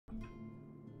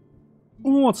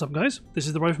What's up, guys? This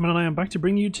is the Rifleman and I am back to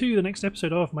bring you to the next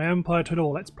episode of my Empire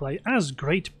Total Let's Play as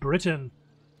Great Britain.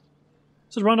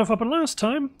 So to round off what happened last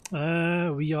time,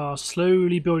 we are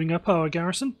slowly building up our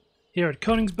garrison here at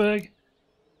Königsberg.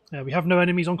 We have no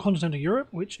enemies on continental Europe,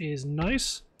 which is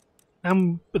nice.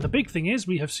 But the big thing is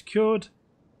we have secured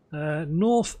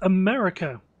North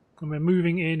America, and we're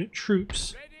moving in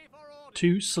troops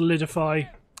to solidify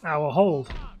our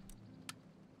hold.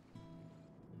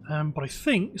 But I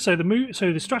think so.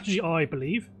 The strategy, I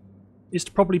believe, is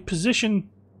to probably position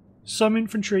some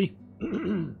infantry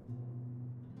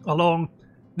along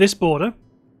this border,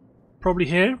 probably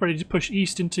here, ready to push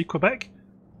east into Quebec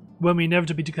when we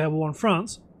inevitably declare war on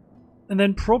France, and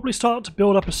then probably start to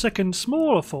build up a second,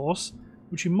 smaller force,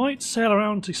 which we might sail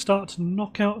around to start to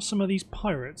knock out some of these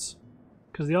pirates,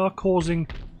 because they are causing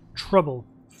trouble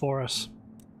for us.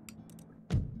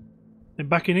 And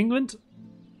back in England,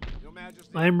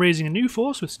 I am raising a new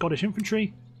force with Scottish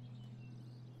infantry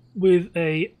with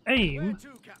a aim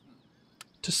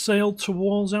to sail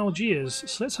towards Algiers.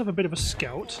 So let's have a bit of a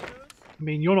scout. I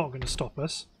mean, you're not going to stop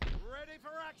us. Ready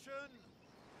for action.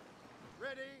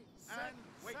 Ready and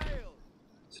sail.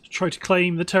 So to try to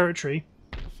claim the territory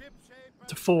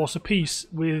to force a peace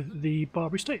with the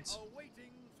Barbary States.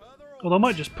 Although I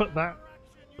might just put that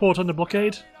port under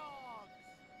blockade.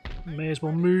 May as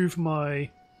well move my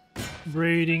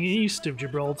raiding east of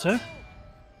Gibraltar.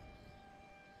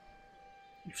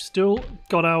 We've still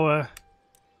got our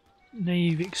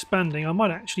navy expanding. I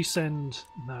might actually send...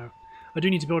 No. I do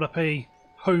need to build up a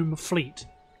home fleet,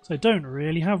 so I don't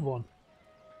really have one.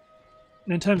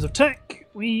 And in terms of tech,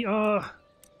 we are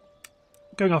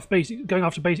going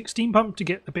after basic steam pump to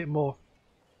get a bit more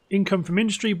income from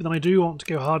industry, but then I do want to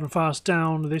go hard and fast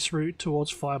down this route towards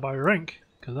fire by rank,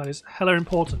 because that is hella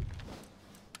important.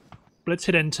 But let's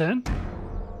hit end turn,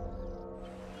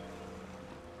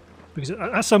 because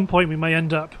at some point we may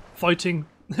end up fighting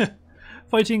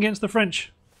fighting against the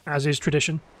French, as is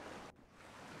tradition.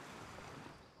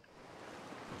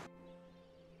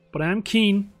 But I am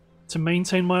keen to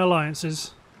maintain my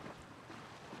alliances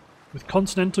with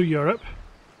continental Europe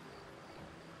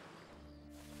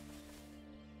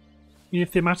in a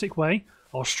thematic way.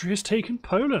 Austria's taken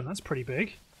Poland, that's pretty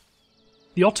big.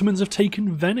 The Ottomans have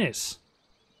taken Venice.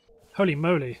 Holy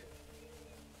moly.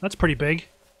 That's pretty big.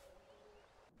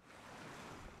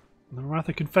 And the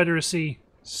Maratha Confederacy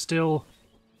still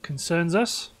concerns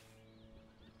us.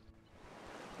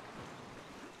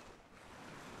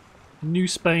 New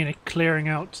Spain are clearing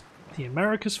out the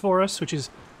Americas for us, which is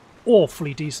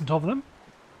awfully decent of them.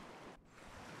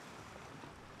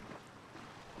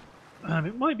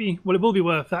 It might be, well, it will be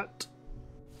worth that.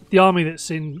 The army that's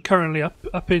currently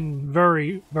up in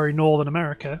very northern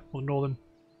America, or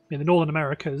in the Northern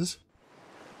Americas,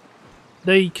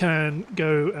 they can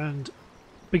go and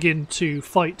begin to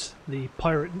fight the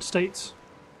pirate states.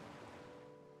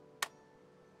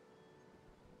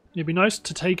 It'd be nice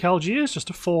to take Algiers just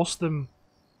to force them,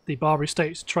 the Barbary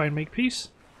states, to try and make peace.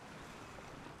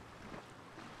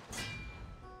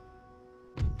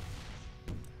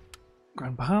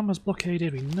 Grand Bahama's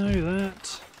blockaded, we know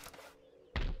that.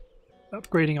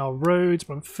 Upgrading our roads,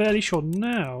 but I'm fairly sure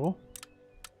now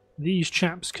these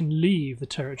chaps can leave the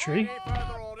territory.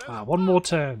 One more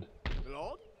turn.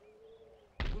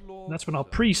 And that's when our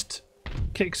priest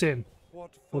kicks in.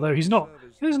 Although he's not.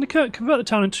 He doesn't convert the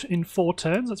town in 4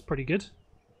 turns. That's pretty good.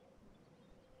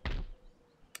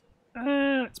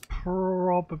 Let's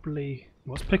probably...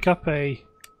 Let's pick up a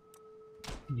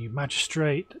new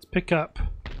magistrate. Let's pick up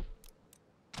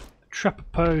a trapper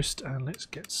post, and let's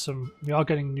get some... We are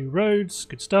getting new roads.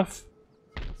 Good stuff.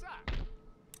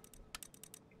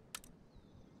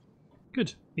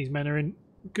 Good. These men are in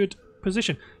good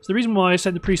position. So the reason why I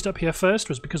sent the priest up here first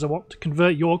was because I want to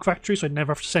convert York factory, so I'd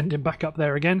never have to send him back up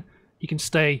there again. He can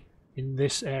stay in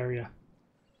this area.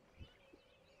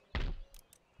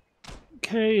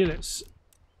 Okay, let's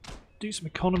do some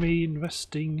economy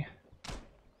investing.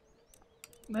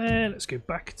 There, let's go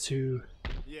back to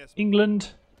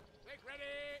England.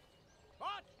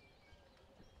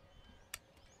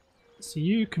 So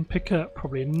you can pick up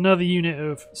probably another unit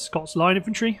of Scots Line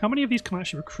Infantry. How many of these can I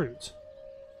actually recruit?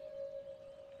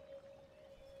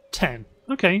 10.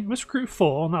 Okay, let's recruit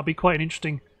 4, and that'll be quite an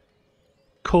interesting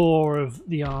core of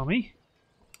the army.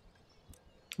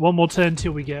 One more turn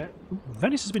till we get... Ooh,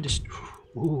 Venice has been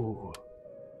Ooh.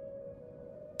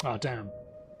 Oh, damn.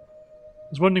 I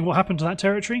was wondering what happened to that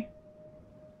territory.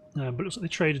 But it looks like they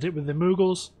traded it with the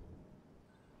Mughals.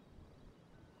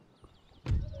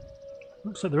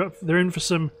 Looks like they're in for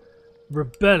some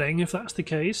rebelling, if that's the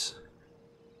case.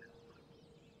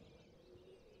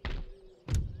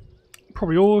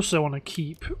 probably also want to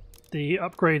keep the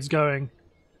upgrades going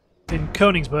in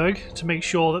Königsberg to make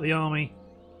sure that the army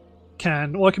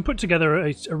can... Well, I can put together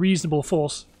a reasonable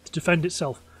force to defend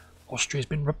itself. Austria's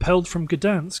been repelled from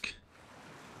Gdansk.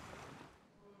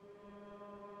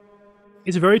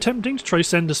 It's very tempting to try to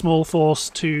send a small force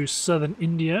to southern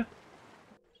India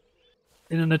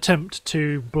in an attempt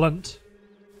to blunt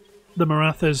the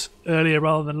Marathas earlier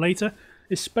rather than later,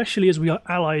 especially as we are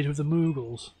allied with the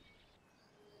Mughals.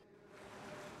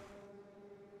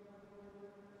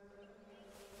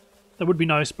 That would be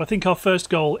nice, but I think our first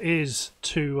goal is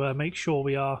to make sure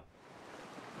we are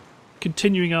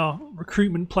continuing our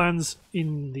recruitment plans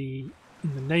in the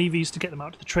navies to get them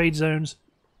out to the trade zones,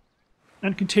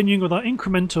 and continuing with our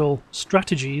incremental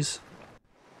strategies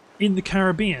in the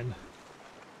Caribbean.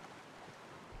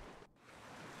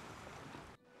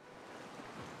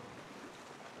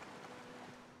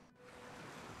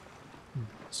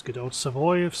 This good old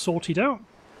Savoy have sorted out.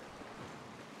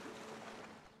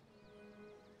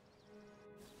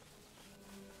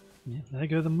 Yeah, there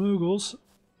go the Mughals.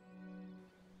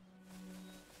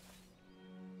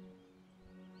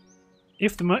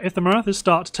 If the Marathas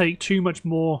start to take too much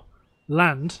more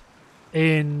land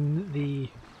in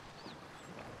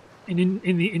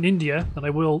India, then I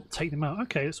will take them out.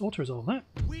 Okay, let's auto resolve that.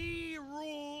 We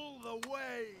rule the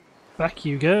way. Back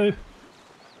you go.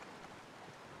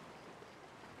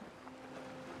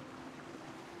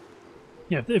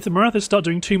 Yeah, if the Marathas start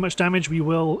doing too much damage, we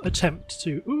will attempt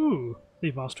to... Ooh,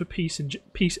 they've asked for peace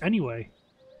anyway.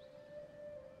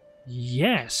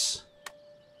 Yes.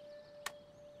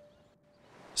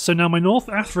 So now my North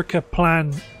Africa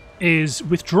plan is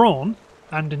withdrawn,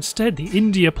 and instead the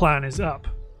India plan is up.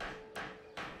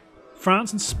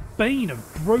 France and Spain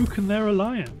have broken their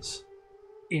alliance.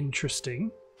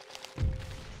 Interesting.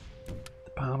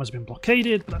 The Bahamas have been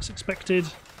blockaded, but that's expected.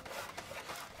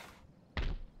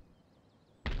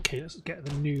 Okay, let's get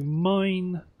the new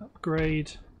mine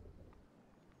upgrade.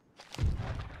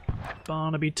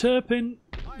 Barnaby Turpin,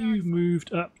 you've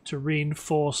moved up to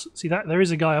reinforce. See that there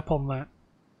is a guy up on that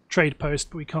trade post,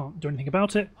 but we can't do anything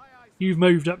about it. You've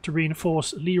moved up to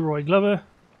reinforce Leroy Glover.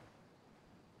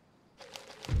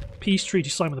 Peace treaty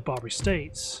signed with the Barbary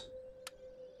States.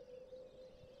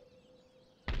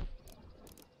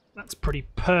 That's pretty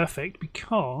perfect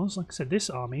because, like I said, this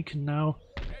army can now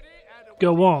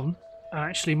go on and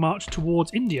actually march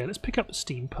towards India. Let's pick up the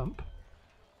steam pump.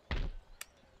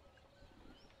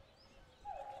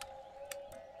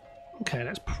 Okay,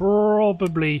 let's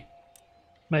probably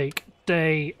make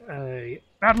Day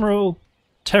Admiral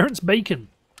Terence Bacon.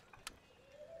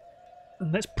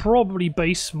 And let's probably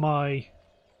base my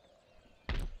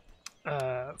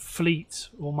fleet,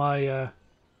 or my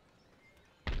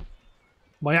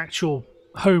my actual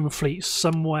home fleet,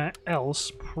 somewhere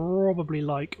else, probably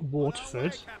like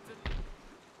Waterford.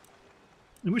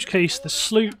 In which case the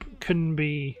sloop can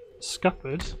be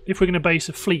scuppered. If we're going to base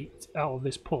a fleet out of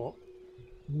this port,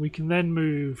 we can then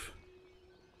move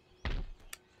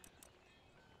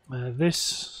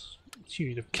this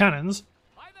unit of cannons.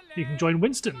 You can join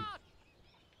Winston.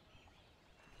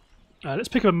 Let's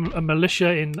pick up a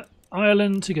militia in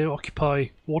Ireland to go occupy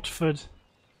Waterford.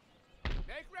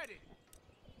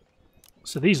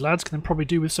 So these lads can then probably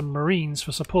do with some marines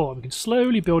for support. We can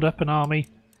slowly build up an army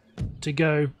to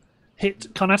go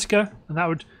hit Karnataka, and that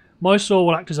would... Mysore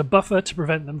will act as a buffer to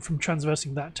prevent them from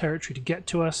transversing that territory to get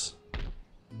to us.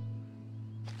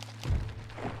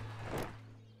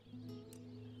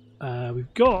 We've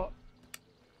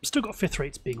still got 5th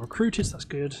rates being recruited, so that's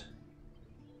good.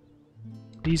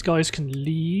 These guys can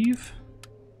leave.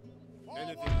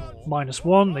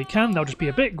 -1, they can, they'll just be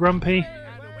a bit grumpy.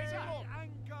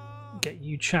 Get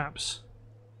you chaps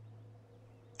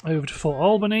over to Fort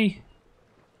Albany.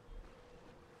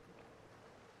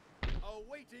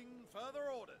 Awaiting further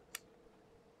orders.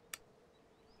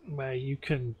 Where you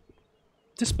can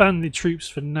disband the troops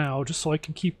for now, just so I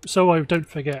can keep, so I don't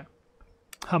forget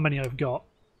how many I've got.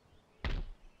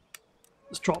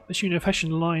 Let's drop this unit of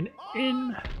Hessian line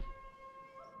in.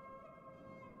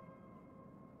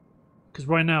 Because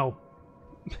right now,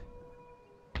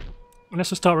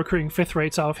 unless I start recruiting 5th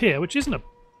rates out of here, which isn't a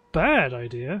bad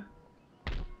idea,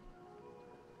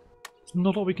 it's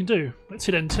not what we can do. Let's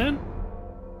hit end turn.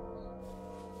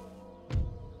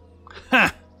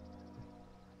 Ha!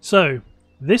 So,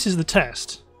 this is the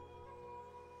test.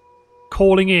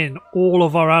 Calling in all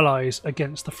of our allies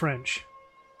against the French.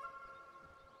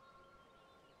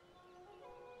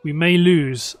 We may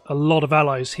lose a lot of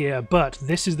allies here, but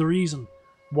this is the reason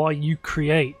why you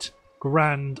create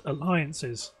grand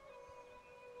alliances.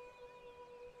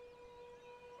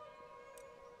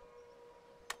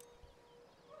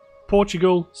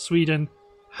 Portugal, Sweden,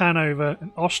 Hanover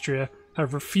and Austria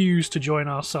have refused to join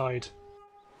our side.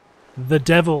 The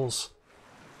devils.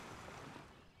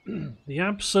 The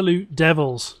absolute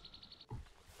devils.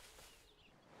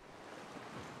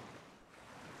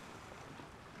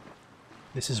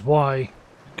 This is why.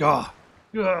 Gah.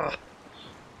 Gah.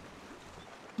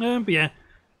 But yeah,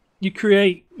 you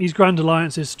create these grand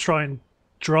alliances to try and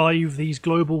drive these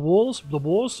global wars,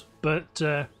 but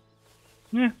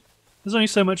yeah, there's only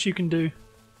so much you can do.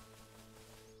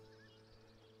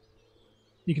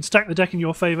 You can stack the deck in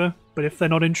your favour, but if they're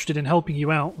not interested in helping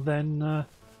you out, then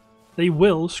they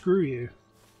will screw you.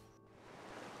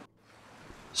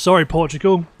 Sorry,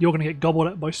 Portugal, you're going to get gobbled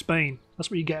up by Spain. That's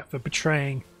what you get for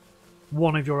betraying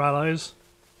one of your allies.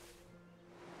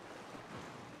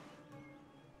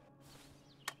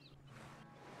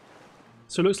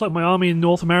 So it looks like my army in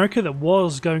North America that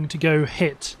was going to go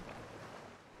hit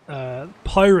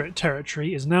pirate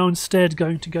territory is now instead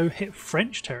going to go hit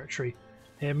French territory.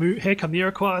 Here come the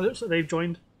Iroquois. It looks like they've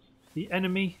joined the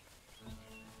enemy.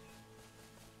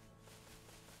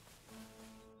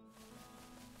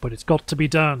 But it's got to be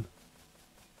done.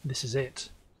 This is it.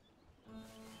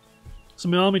 So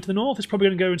my army to the north is probably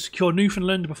going to go and secure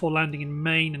Newfoundland before landing in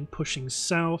Maine and pushing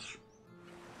south.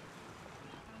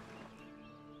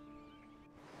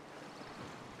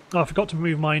 Oh, I forgot to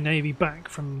move my navy back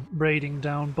from raiding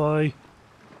down by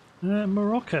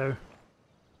Morocco.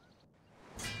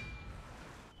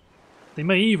 They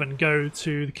may even go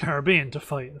to the Caribbean to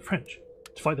fight the French,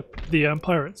 to fight the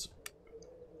pirates.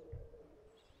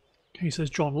 Okay, says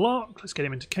John Locke. Let's get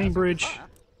him into Cambridge.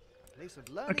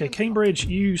 Okay, Cambridge,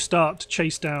 you start to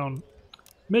chase down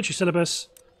military syllabus,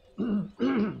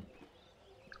 build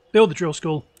the drill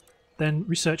school, then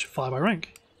research fire by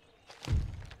rank.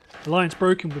 Alliance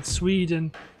broken with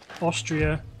Sweden,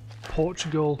 Austria,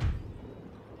 Portugal.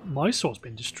 Mysore's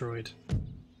been destroyed.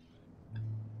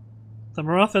 The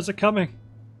Marathas are coming.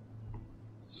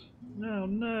 Oh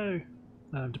no.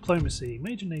 Diplomacy.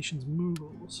 Major nations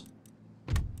Mughals.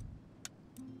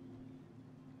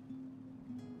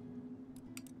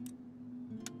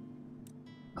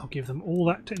 I'll give them all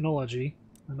that technology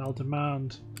and I'll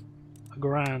demand a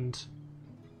grand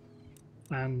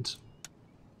and...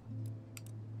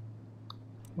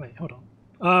 Wait, hold on.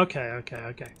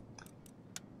 Okay.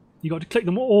 You got to click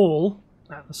them all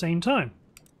at the same time.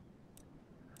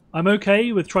 I'm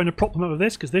okay with trying to prop them up with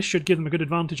this because this should give them a good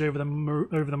advantage over the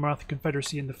Maratha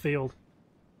Confederacy in the field.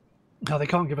 Now they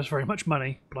can't give us very much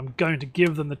money, but I'm going to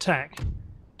give them the tech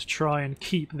to try and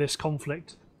keep this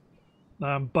conflict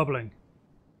bubbling.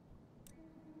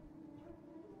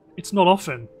 It's not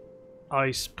often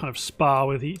I kind of spar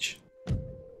with each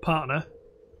partner.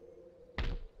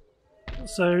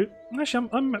 So, actually,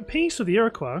 I'm at peace with the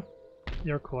Iroquois.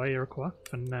 Iroquois,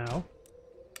 for now.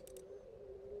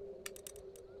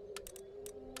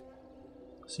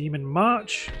 See him in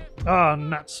March. Ah,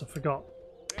 nuts, I forgot.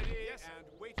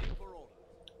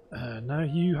 Now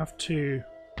you have to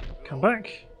come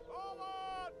back.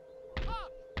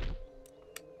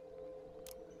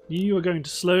 You are going to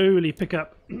slowly pick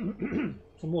up some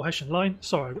more Hessian line.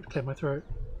 Sorry, I've got to clear my throat.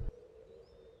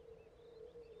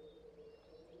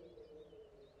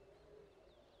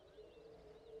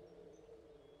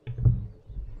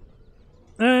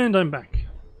 And I'm back.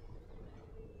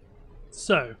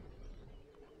 So,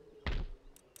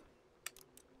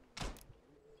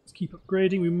 let's keep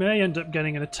upgrading. We may end up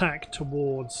getting an attack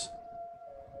towards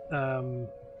our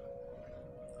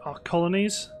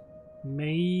colonies,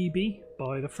 maybe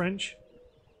by the French.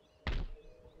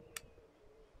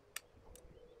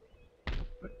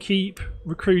 But keep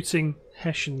recruiting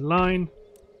Hessian line.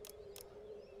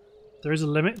 There is a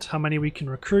limit how many we can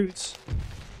recruit.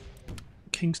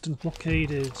 Kingston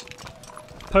blockaded.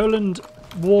 Poland,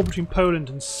 war between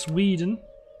Poland and Sweden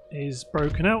is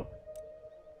broken out.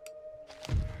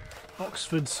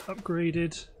 Oxford's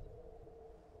upgraded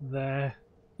their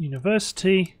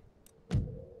university.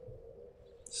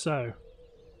 So,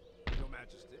 Your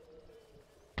Majesty.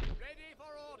 Ready for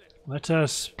order. let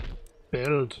us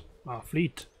build our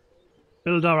fleet,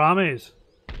 build our armies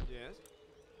Yes.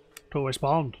 to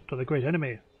respond to the great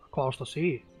enemy across the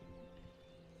sea.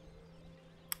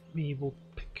 We will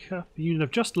pick up a unit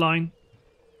of Just Line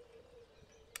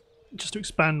just to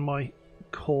expand my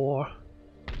core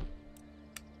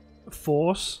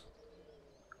force.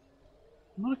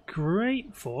 Not a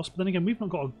great force, but then again we've not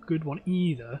got a good one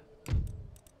either.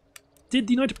 Did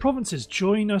the United Provinces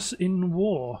join us in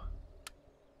war?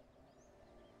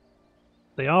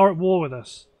 They are at war with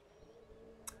us.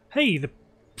 Hey, the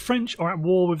French are at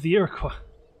war with the Iroquois.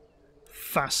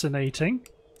 Fascinating.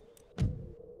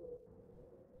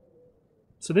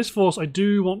 So this force I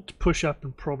do want to push up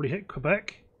and probably hit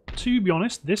Quebec. To be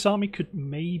honest, this army could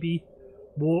maybe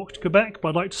walk to Quebec, but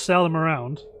I'd like to sell them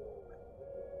around.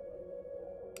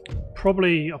 I'll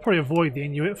probably avoid the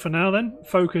Inuit for now then.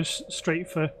 Focus straight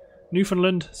for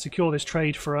Newfoundland, secure this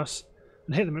trade for us,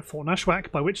 and hit them at Fort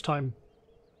Nashwack, by which time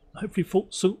hopefully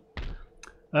Fort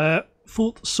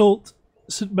Sault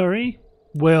Ste. Marie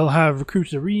will have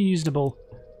recruited a reasonable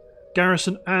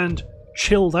garrison and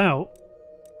chilled out,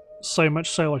 so much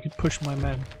so I could push my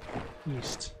men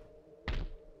east.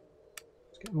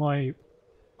 Let's get my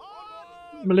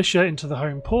militia into the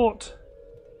home port.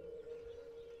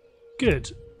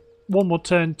 Good. One more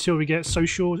turn till we get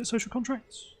social... Is it social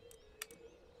contracts?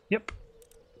 Yep.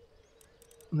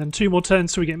 And then 2 more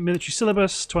turns till we get military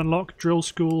syllabus to unlock drill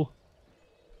school,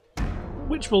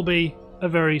 which will be a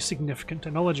very significant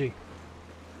technology.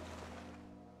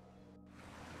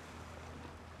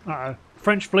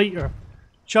 French fleet are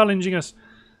challenging us.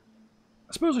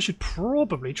 I suppose I should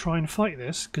probably try and fight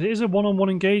this, because it is a one-on-one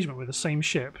engagement with the same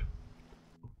ship.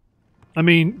 I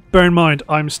mean, bear in mind,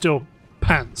 I'm still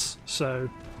pants, so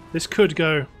this could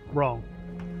go wrong.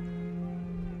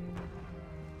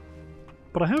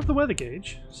 But I have the weather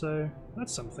gauge, so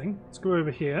that's something. Let's go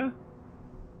over here.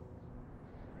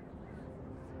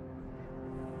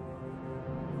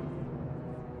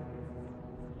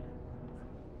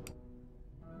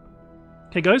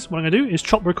 Okay guys, what I'm going to do is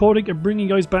chop recording and bring you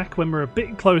guys back when we're a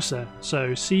bit closer,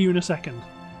 so see you in a second.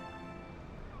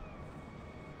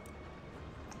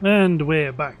 And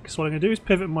we're back. So what I'm going to do is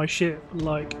pivot my ship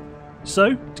like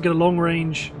so, to get a long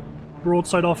range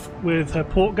broadside off with her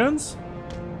port guns.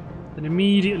 Then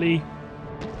immediately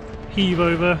heave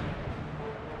over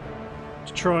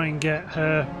to try and get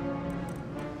her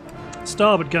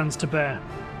starboard guns to bear.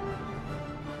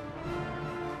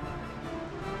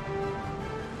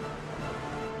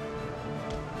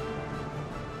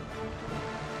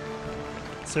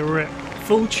 So we're at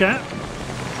full chat.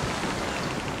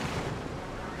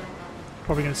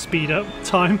 Probably going to speed up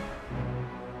time.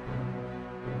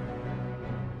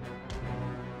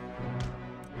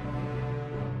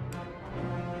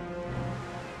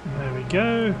 There we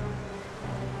go.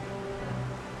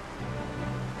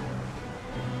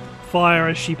 Fire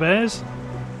as she bears.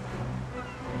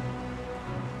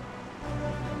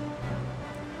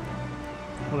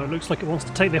 Although it looks like it wants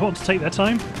to take. They want to take their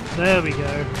time. There we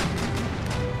go.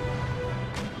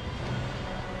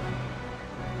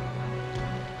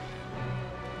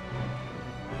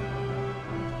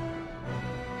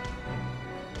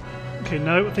 Okay,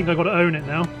 no, I think I've got to own it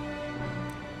now.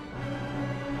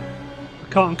 I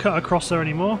can't cut across there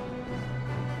anymore.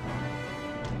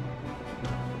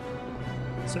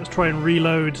 So let's try and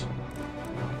reload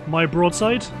my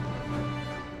broadside.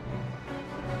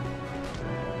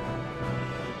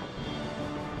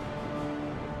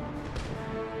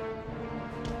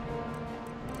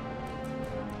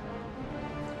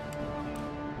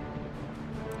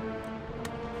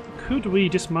 Could we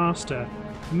dismast her?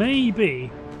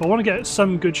 Maybe. But I want to get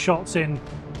some good shots in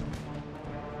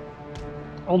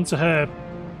onto her,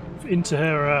 into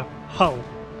her hull.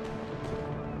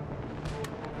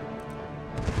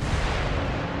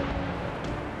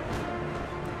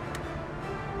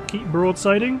 Keep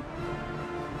broadsiding.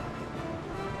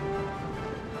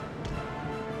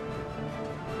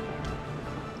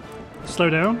 Slow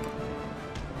down.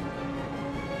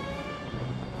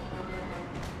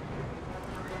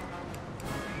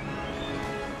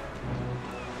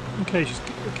 Okay,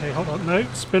 okay, hold on. No,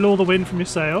 spill all the wind from your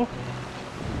sail.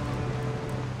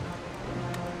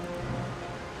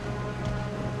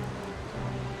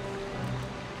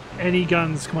 Any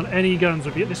guns? Come on, any guns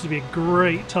would be. This would be a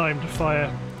great time to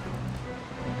fire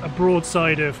a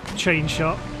broadside of chain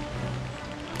shot.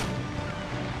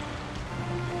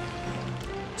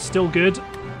 Still good.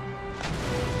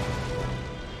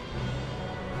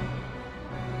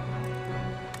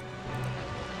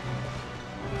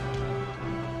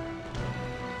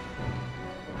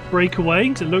 Break away,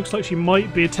 because it looks like she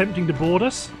might be attempting to board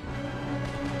us.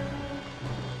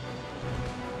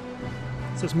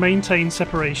 So let's maintain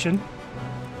separation.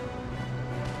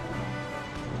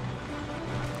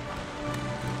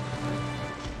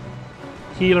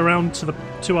 Heel around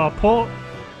to our port.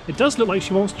 It does look like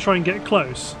she wants to try and get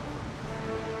close.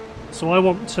 So I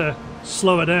want to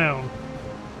slow her down.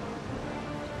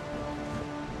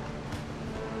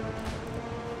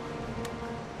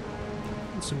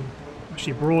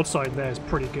 Actually, broadside there is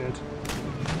pretty good.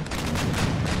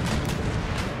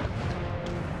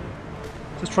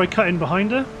 Let's try cutting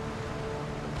behind her.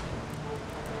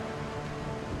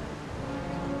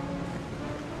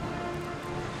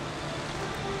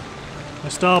 My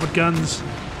starboard guns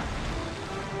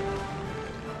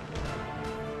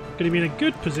going to be in a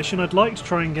good position. I'd like to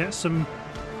try and get some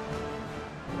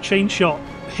chain shot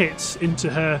hits into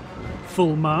her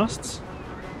full masts.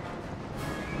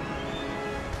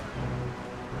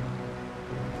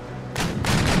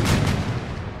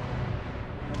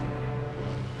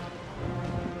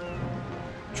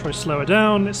 Try to slow her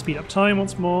down. Let's speed up time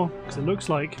once more, because it looks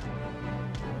like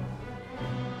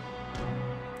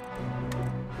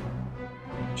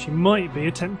she might be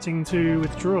attempting to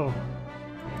withdraw.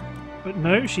 But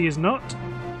no, she is not.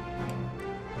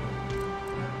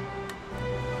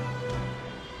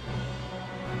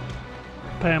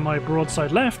 Prepare my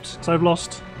broadside left, because I've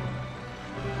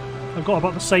got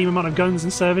about the same amount of guns in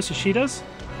service as she does.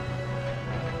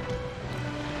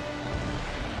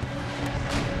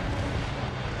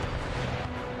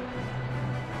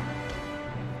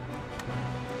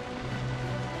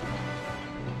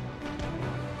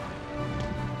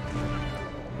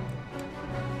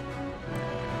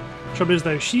 Trouble is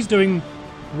though, she's doing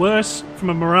worse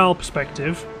from a morale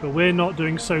perspective, but we're not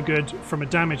doing so good from a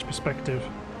damage perspective.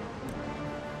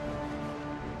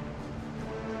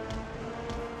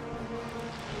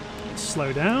 Let's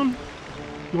slow down.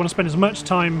 We want to spend as much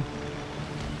time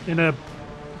in a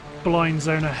blind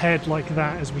zone ahead like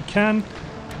that as we can.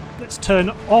 Let's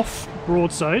turn off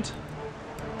broadside,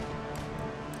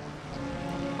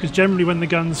 because generally when the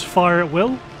guns fire at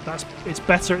will, it's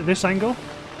better at this angle.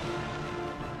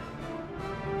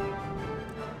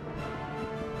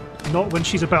 Not when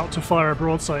she's about to fire a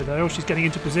broadside though, or she's getting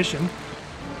into position.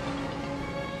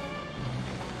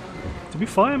 Did we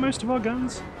fire most of our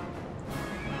guns?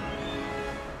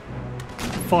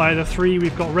 Fire the 3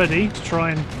 we've got ready to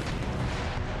try and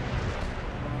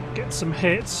get some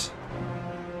hits.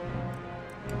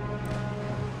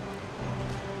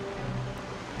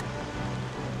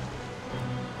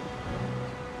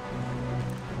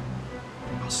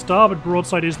 Our starboard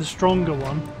broadside is the stronger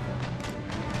one.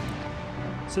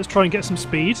 So let's try and get some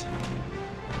speed.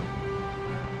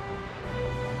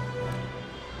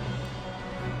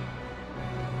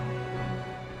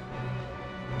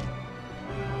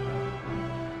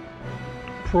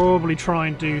 Probably try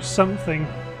and do something.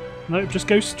 Nope, just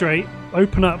go straight.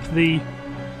 Open up the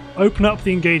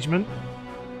engagement.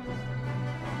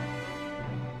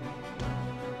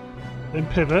 Then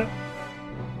pivot.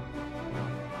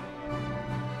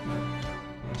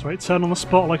 That's right, turn on the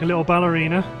spot like a little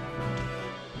ballerina.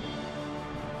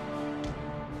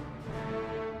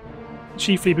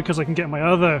 Chiefly because I can get my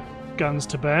other guns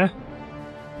to bear.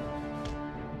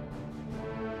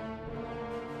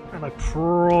 And I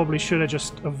probably should have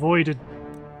just avoided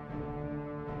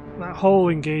that whole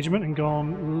engagement and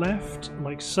gone left,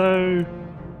 like so.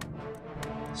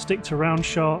 Stick to round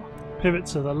shot, pivot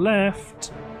to the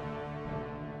left.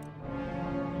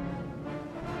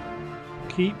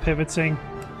 Keep pivoting.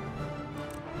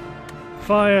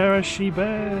 Fire as she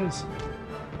bears.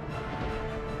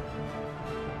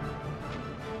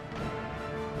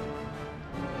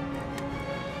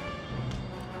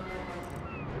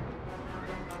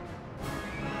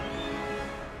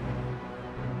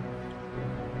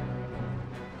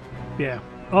 Yeah,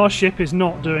 our ship is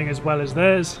not doing as well as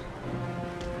theirs.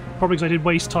 Probably because I did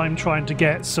waste time trying to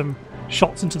get some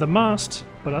shots into the mast,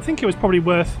 but I think it was probably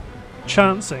worth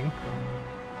chancing.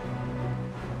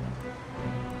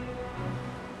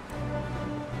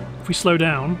 If we slow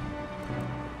down,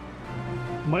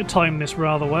 we might time this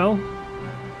rather well.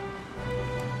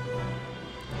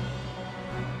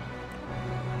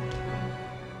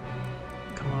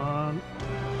 Come on.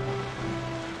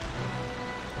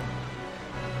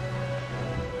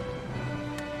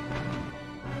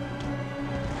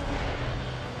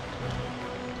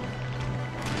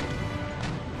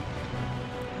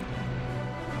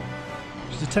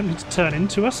 She's attempting to turn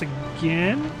into us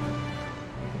again.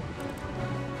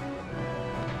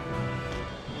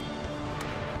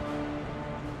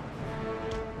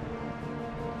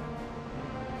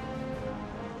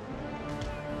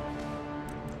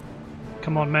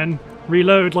 Come on, men.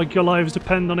 Reload like your lives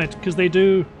depend on it, because they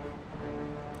do.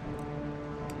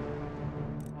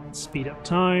 Speed up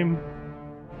time.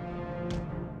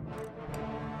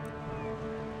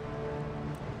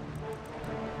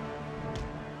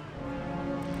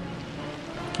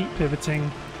 Keep pivoting.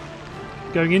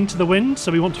 Going into the wind,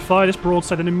 so we want to fire this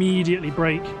broadside and immediately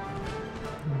brake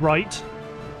right.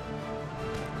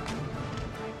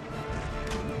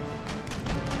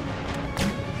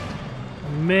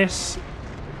 Miss.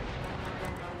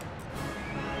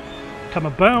 Come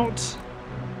about.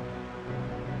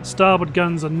 Starboard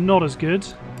guns are not as good.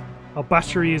 Our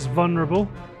battery is vulnerable.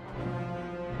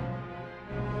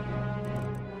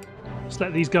 Just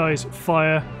let these guys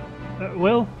fire at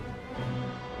will.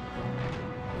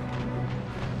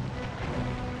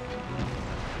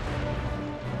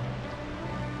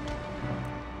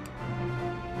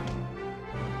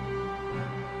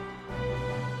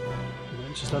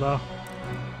 Ta-da.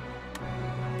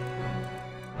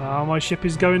 Ah, my ship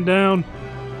is going down.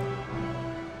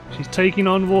 She's taking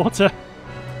on water.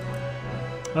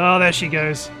 Ah, there she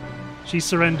goes. She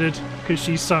surrendered because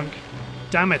she's sunk.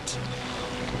 Damn it.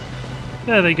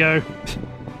 There they go.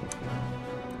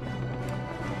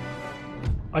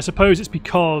 I suppose it's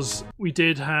because we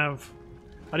did have...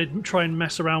 I didn't try and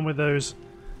mess around with those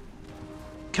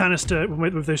canister,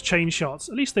 with those chain shots.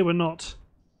 At least they were not...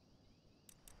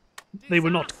 They were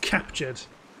not captured.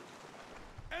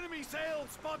 Enemy sail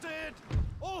spotted.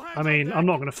 All hands I mean, on deck. I'm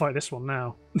not going to fight this one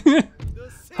now. The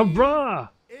sea Hurrah!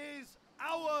 is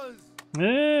ours.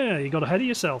 Yeah, you got ahead of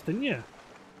yourself, didn't you?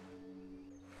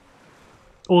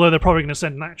 Although they're probably going to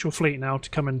send an actual fleet now to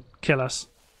come and kill us.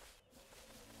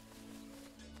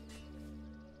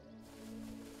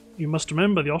 You must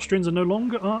remember, the Austrians are no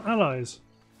longer our allies.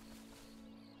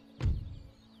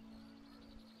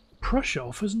 Prussia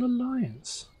offers an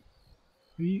alliance.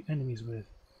 Who are you enemies with?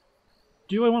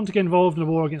 Do I want to get involved in a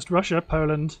war against Russia,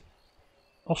 Poland,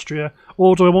 Austria,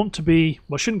 or do I want to be...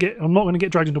 Well, I'm not going to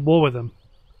get dragged into war with them.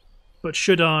 But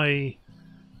should I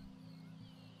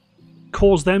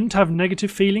cause them to have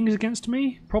negative feelings against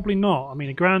me? Probably not. I mean,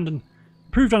 a grand and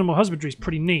improved animal husbandry is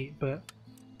pretty neat, but...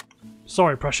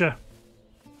 Sorry, Prussia.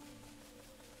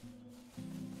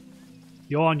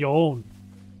 You're on your own.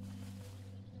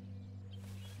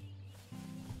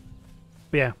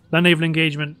 But yeah, that naval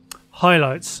engagement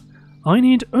highlights I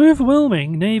need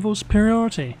overwhelming naval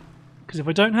superiority. Because if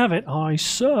I don't have it, I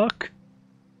suck.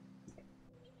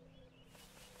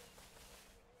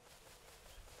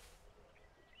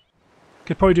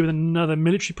 Could probably do with another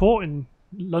military port in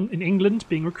England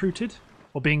being recruited.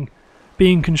 Or being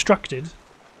constructed.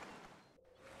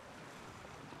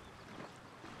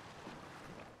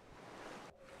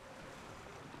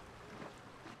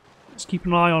 Let's keep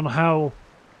an eye on how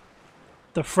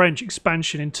the French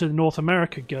expansion into North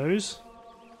America goes.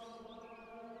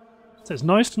 So it's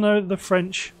nice to know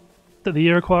that that the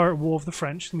Iroquois are at war with the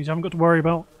French. That means you haven't got to worry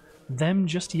about them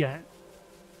just yet.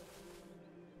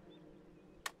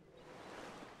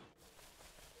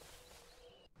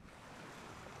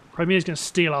 Crimea's going to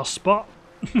steal our spot.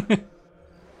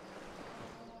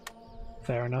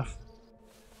 Fair enough.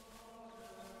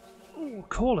 Oh,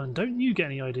 Corlin, don't you get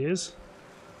any ideas?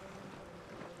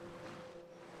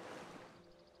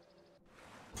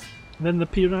 And then the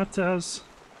Piratas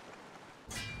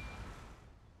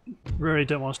really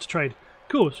don't want us to trade.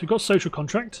 Cool, so we've got social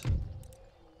contract.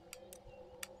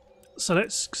 So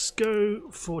let's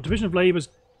go for division of labour's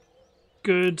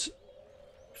good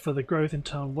for the growth in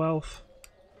town wealth.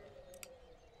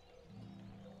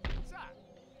 Sir.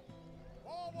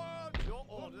 Forward. Your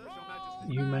orders, Your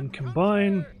Majesty. You men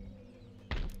combine.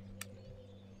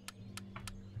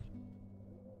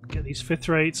 Get these fifth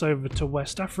rates over to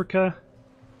West Africa.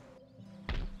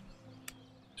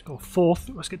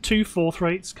 Let's get 2 fourth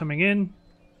rates coming in.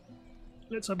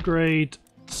 Let's upgrade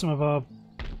some of our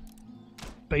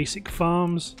basic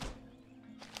farms.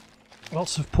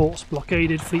 Lots of ports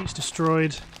blockaded, fleets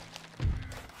destroyed.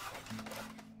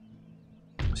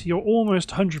 So you're almost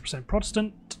 100%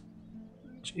 Protestant,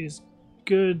 which is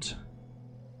good.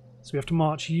 So we have to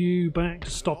march you back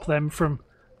to stop them from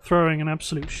throwing an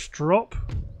absolute strop.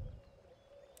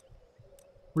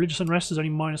 Religious unrest is only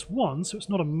 -1, so it's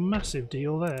not a massive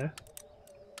deal there.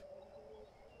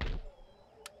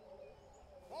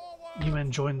 You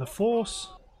men join the force.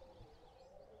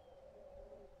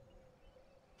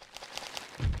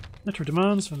 Letter of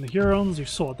demands from the Hurons, we've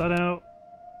sorted that out.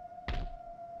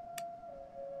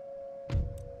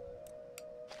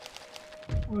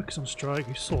 Workers on strike,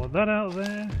 we've sorted that out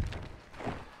there.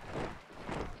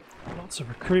 Lots of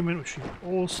recruitment, which we've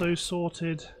also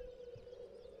sorted.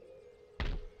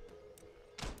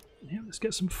 Yeah, let's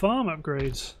get some farm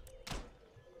upgrades.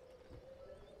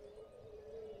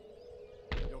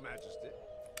 Your Majesty.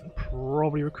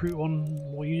 Probably recruit one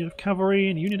more unit of cavalry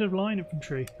and a unit of line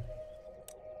infantry.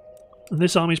 And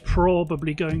this army is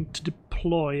probably going to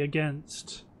deploy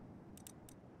against...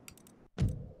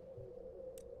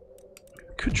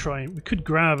 We could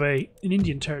grab an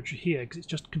Indian territory here because it's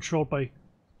just controlled by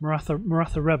Maratha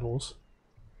rebels.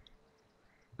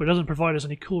 But it doesn't provide us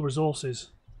any cool resources.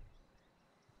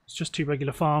 It's just 2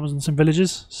 regular farms and some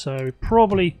villages, so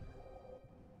probably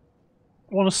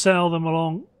want to sell them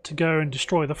along to go and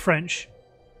destroy the French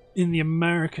in the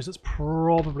Americas. That's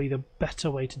probably the better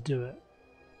way to do it.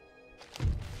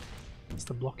 That's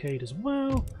the blockade as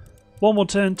well. One more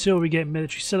turn till we get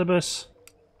military syllabus.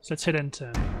 So let's hit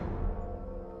enter.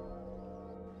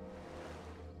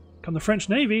 Come the French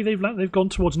Navy, they've gone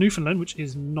towards Newfoundland, which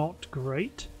is not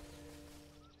great.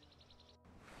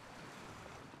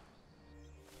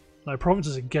 No,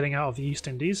 provinces are getting out of the East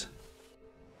Indies.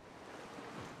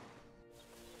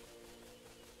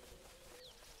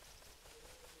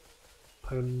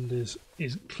 Poland is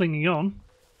clinging on.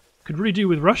 Could really do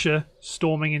with Russia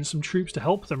storming in some troops to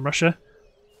help them, Russia.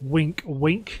 Wink,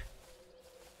 wink.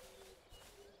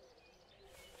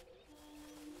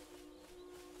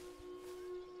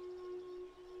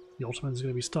 The Ottomans are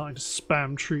going to be starting to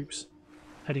spam troops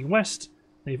heading west.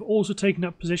 They've also taken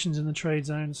up positions in the trade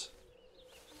zones.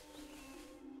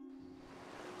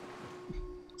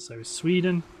 So is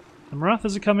Sweden. The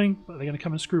Marathas are coming, but are they going to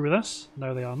come and screw with us?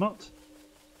 No, they are not.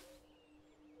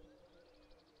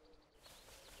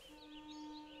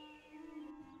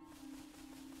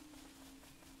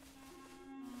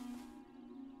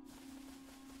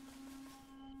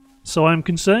 So I'm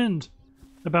concerned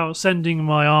about sending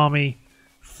my army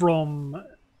from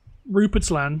Rupert's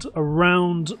Land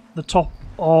around the top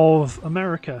of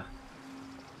America.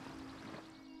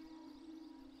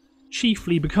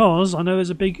 Chiefly because I know there's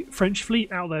a big French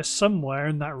fleet out there somewhere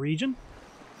in that region.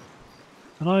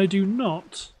 And I do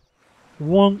not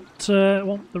want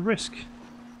the risk.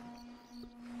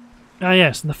 Ah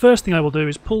yes, and the first thing I will do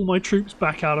is pull my troops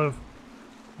back out of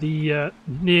the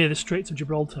near the Straits of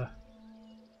Gibraltar.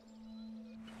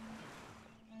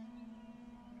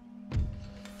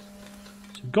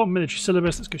 We've got military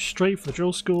syllabus, let's go straight for the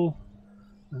drill school.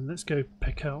 And let's go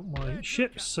pick out my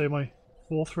ships. So my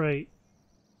 4th rate.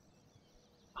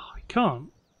 Oh, I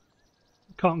can't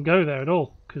go there at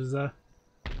all because the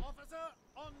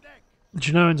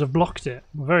Genoans have blocked it.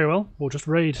 Very well, we'll just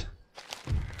raid.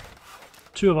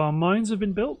 2 of our mines have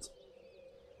been built.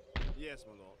 Yes,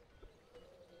 my lord.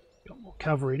 Got more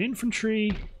cavalry and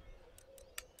infantry.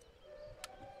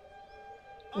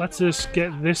 Let us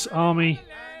get this army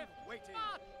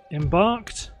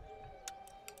embarked.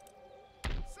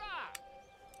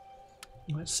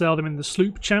 Let's sail them in the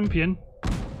sloop Champion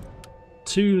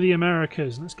to the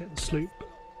Americas. Let's get the sloop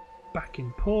back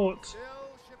in port.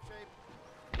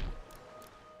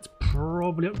 Let's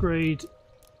probably upgrade.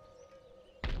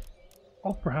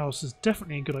 Opera House is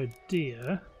definitely a good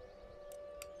idea.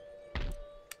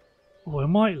 Or I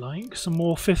might like some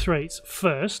more 5th rates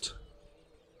first.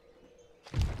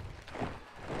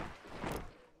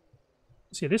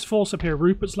 See, this force up here,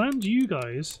 Rupert's Land, you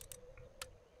guys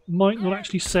might not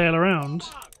actually sail around.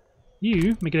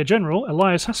 You may get a general,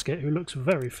 Elias Haskett, who looks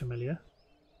very familiar.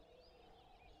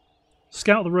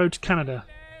 Scout the road to Canada.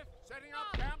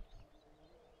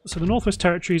 So the Northwest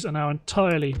Territories are now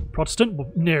entirely Protestant.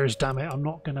 Well, near as damn it, I'm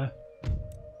not going to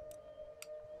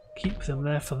keep them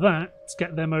there for that. Let's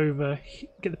get them over,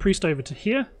 get the priest over to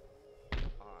here.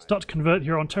 Start to convert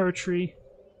Huron territory.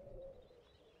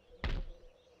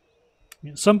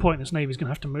 At some point this navy's going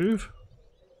to have to move.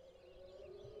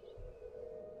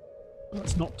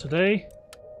 That's not today.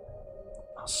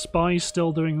 Our spy's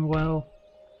still doing well.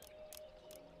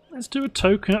 Let's do a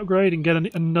token upgrade and get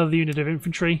another unit of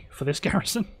infantry for this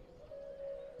garrison.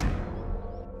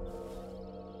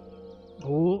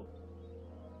 Oh,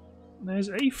 there's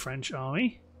a French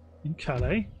army in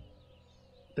Calais.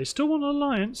 They still want an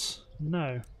alliance?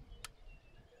 No.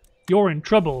 You're in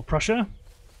trouble, Prussia.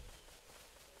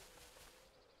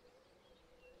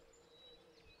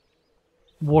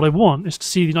 What I want is to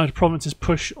see the United Provinces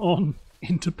push on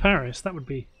into Paris. That would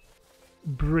be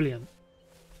brilliant.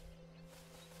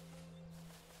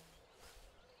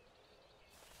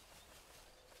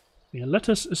 Yeah, let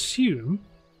us assume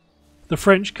the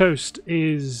French coast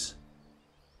is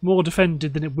more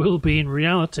defended than it will be in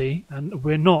reality, and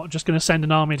we're not just going to send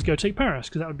an army to go take Paris,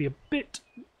 because that would be a bit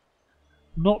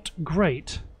not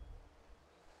great.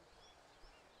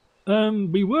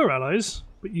 We were allies,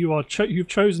 but you've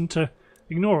chosen to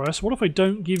ignore us. What if I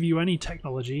don't give you any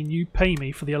technology and you pay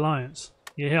me for the alliance?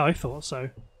 Yeah, I thought so.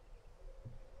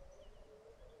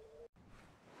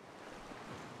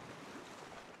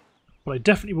 But I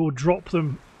definitely will drop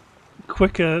them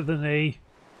quicker than a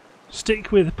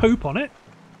stick with Pope on it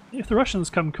if the Russians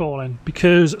come calling,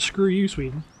 because screw you,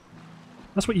 Sweden.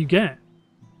 That's what you get.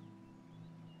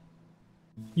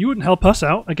 You wouldn't help us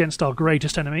out against our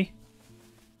greatest enemy.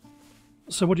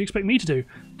 So what do you expect me to do?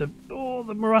 The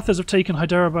Marathas have taken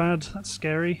Hyderabad. That's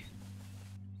scary.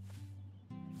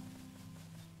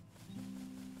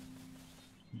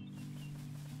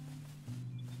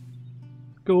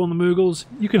 Go on the Mughals.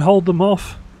 You can hold them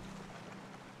off.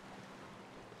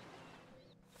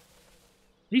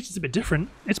 At least it's a bit different.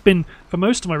 It's been, for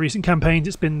most of my recent campaigns,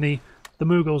 it's been the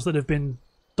Mughals that have been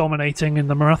dominating, and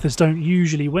the Marathas don't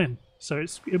usually win. So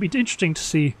it'll be interesting to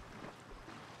see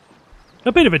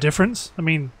a bit of a difference. I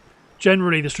mean,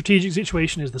 generally the strategic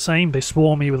situation is the same. They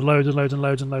swarm me with loads and loads and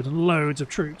loads and loads and loads of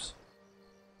troops.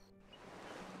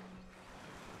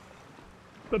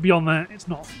 But beyond that, it's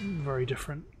not very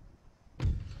different.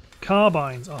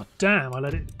 Carbines. Oh, damn, I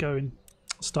let it go and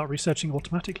start researching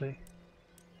automatically.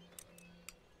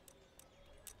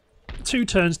 2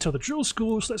 turns till the drill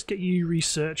school, so let's get you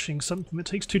researching something that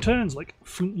takes 2 turns, like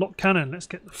flintlock cannon. Let's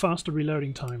get the faster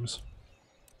reloading times.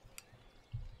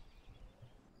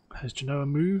 Has Genoa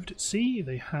moved? See,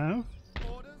 they have.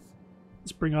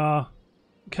 Let's bring our...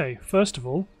 Okay, first of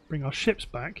all, bring our ships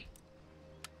back.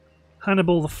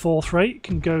 Hannibal the 4th rate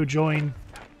can go join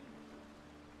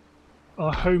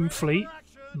our home fleet.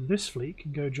 And this fleet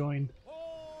can go join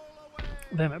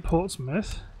them at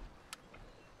Portsmouth.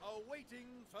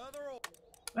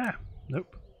 Ah,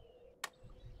 nope.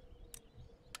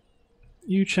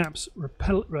 You chaps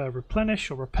replenish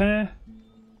or repair.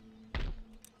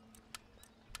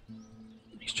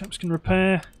 These chaps can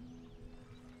repair.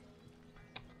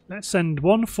 Let's send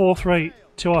 1 4th rate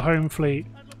to our home fleet.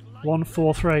 1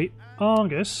 4th rate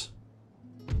Argus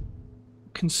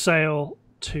can sail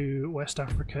to West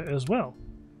Africa as well.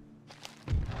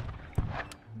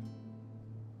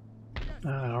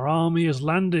 Our army has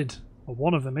landed, or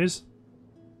one of them is.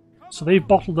 So they've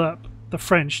bottled up the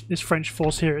French, this French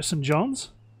force here at St.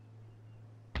 John's.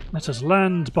 Let us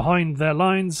land behind their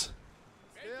lines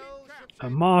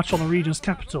and march on the region's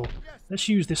capital. Let's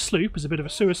use this sloop as a bit of a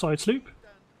suicide sloop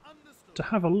to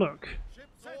have a look.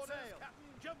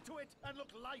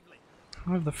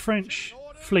 How have the French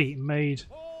fleet made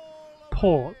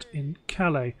port in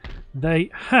Calais? They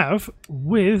have,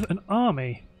 with an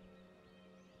army.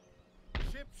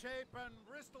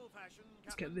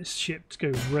 Let's get this ship to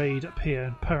go raid up here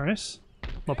in Paris.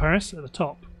 Not Paris, at the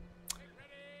top.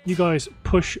 You guys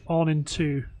push on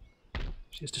into...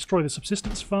 Just destroy the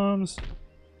subsistence farms.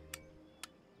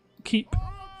 Keep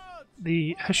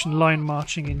the Hessian line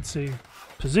marching into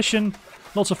position.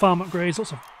 Lots of farm upgrades,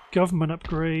 lots of government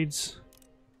upgrades.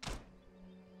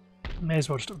 May as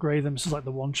well just upgrade them. This is like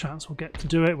the one chance we'll get to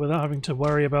do it without having to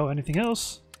worry about anything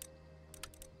else.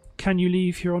 Can you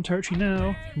leave Huron territory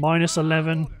now? Minus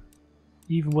 11,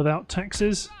 even without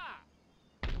taxes.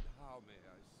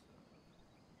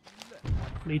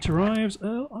 Fleet arrives.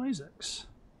 Earl Isaacs.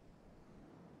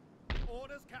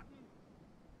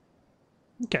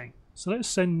 Okay, so let's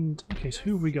send... Okay, so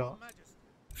who have we got?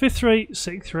 5th rate,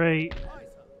 6th rate.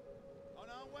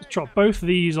 Let's drop both of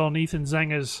these on Ethan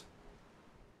Zanger's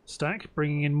stack,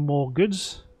 bringing in more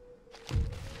goods.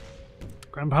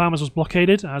 Grand Bahamas was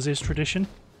blockaded, as is tradition.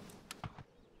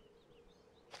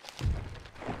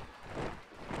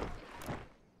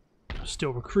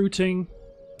 Still recruiting.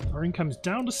 Our income's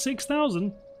down to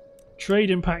 6,000. Trade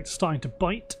impact is starting to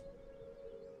bite.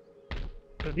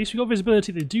 But at least we've got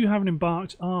visibility. They do have an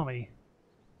embarked army.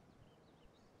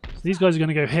 So these guys are going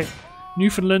to go hit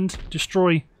Newfoundland,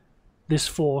 destroy this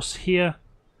force here,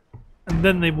 and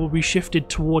then they will be shifted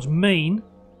towards Maine,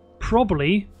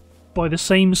 probably by the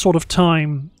same sort of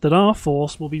time that our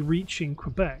force will be reaching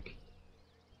Quebec.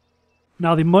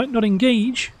 Now they might not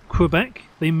engage Quebec,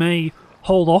 they may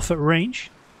hold off at range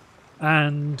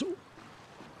and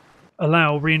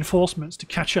allow reinforcements to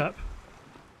catch up.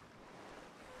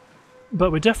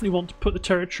 But we definitely want to put the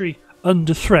territory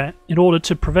under threat in order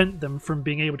to prevent them from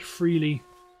being able to freely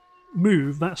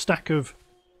move that stack of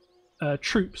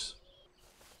troops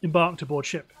embarked aboard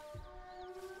ship.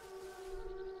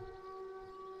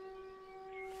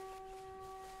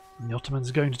 And the Ottomans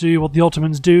are going to do what the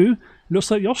Ottomans do.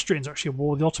 Looks like the Austrians are actually at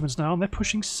war with the Ottomans now, and they're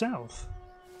pushing south.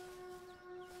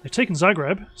 They've taken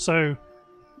Zagreb, so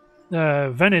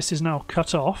Venice is now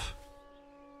cut off.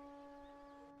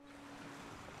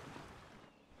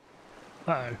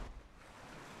 Uh-oh.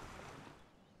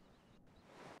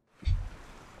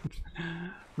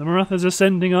 The Marathas are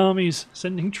sending armies,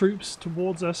 sending troops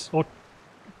towards us, or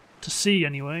to sea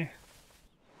anyway.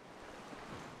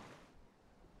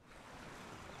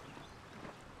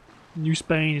 New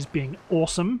Spain is being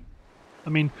awesome. I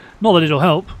mean, not that it'll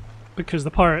help, because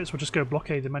the pirates will just go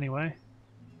blockade them anyway.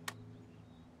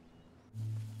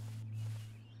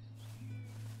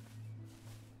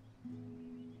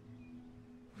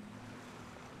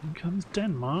 In comes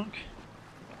Denmark.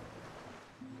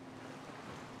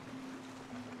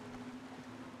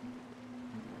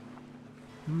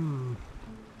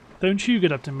 Don't you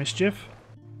get up to mischief.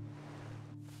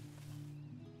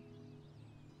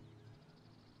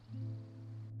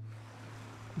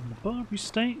 And the Barbary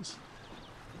States.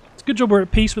 It's a good job we're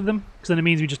at peace with them, because then it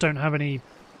means we just don't have any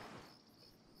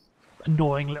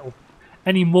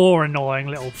more annoying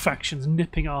little factions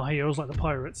nipping our heels like the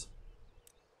pirates.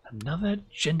 Another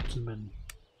gentleman.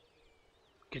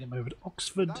 Get him over to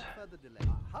Oxford.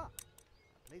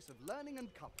 Place of learning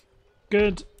and comfort.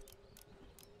 Good.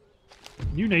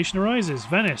 New nation arises.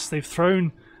 Venice.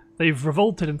 They've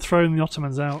revolted and thrown the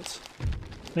Ottomans out.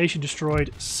 Nation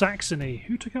destroyed. Saxony.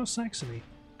 Who took out Saxony?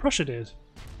 Prussia did.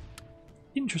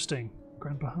 Interesting.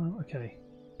 Grand Bahama. Okay.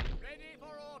 Ready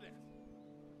for orders.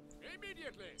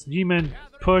 Immediately. So you men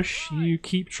push. You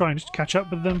keep trying to catch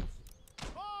up with them.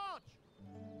 March.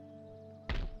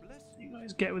 You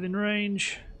guys get within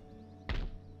range.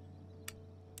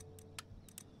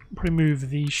 Probably move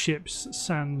the ship's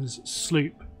sans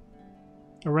sloop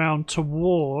around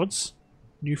towards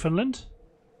Newfoundland.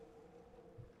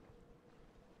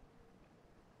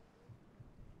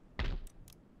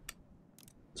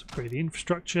 Let's upgrade the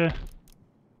infrastructure.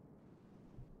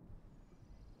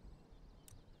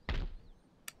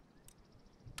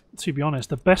 To be honest,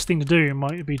 the best thing to do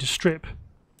might be to strip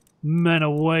men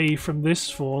away from this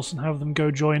force and have them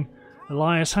go join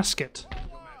Elias Haskett.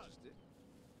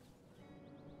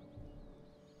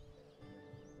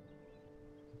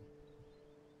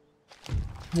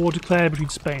 War declared between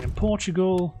Spain and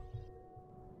Portugal.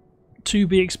 To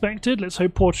be expected. Let's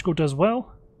hope Portugal does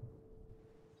well.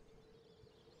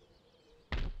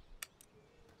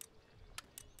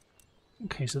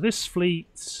 Okay, so these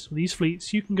fleets,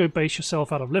 you can go base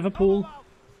yourself out of Liverpool.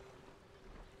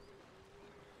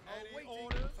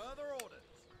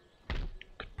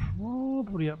 Could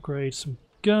probably upgrade some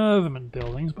government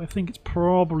buildings, but I think it's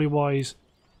probably wise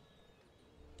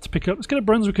to pick up. Let's get a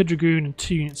Brunswicker Dragoon and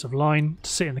 2 units of line to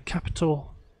sit in the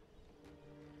capital.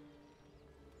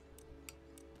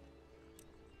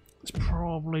 Let's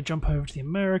probably jump over to the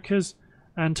Americas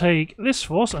and take this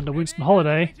force under Winston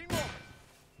Holiday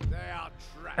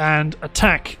and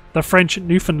attack the French at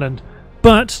Newfoundland.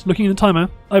 But, looking at the timer,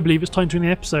 I believe it's time to end the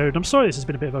episode. I'm sorry this has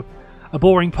been a bit of a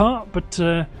boring part,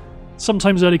 but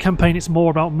sometimes early campaign it's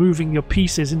more about moving your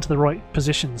pieces into the right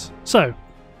positions. So,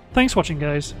 thanks for watching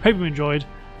guys, hope you enjoyed,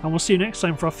 and we'll see you next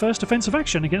time for our first offensive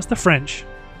action against the French.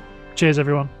 Cheers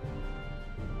everyone.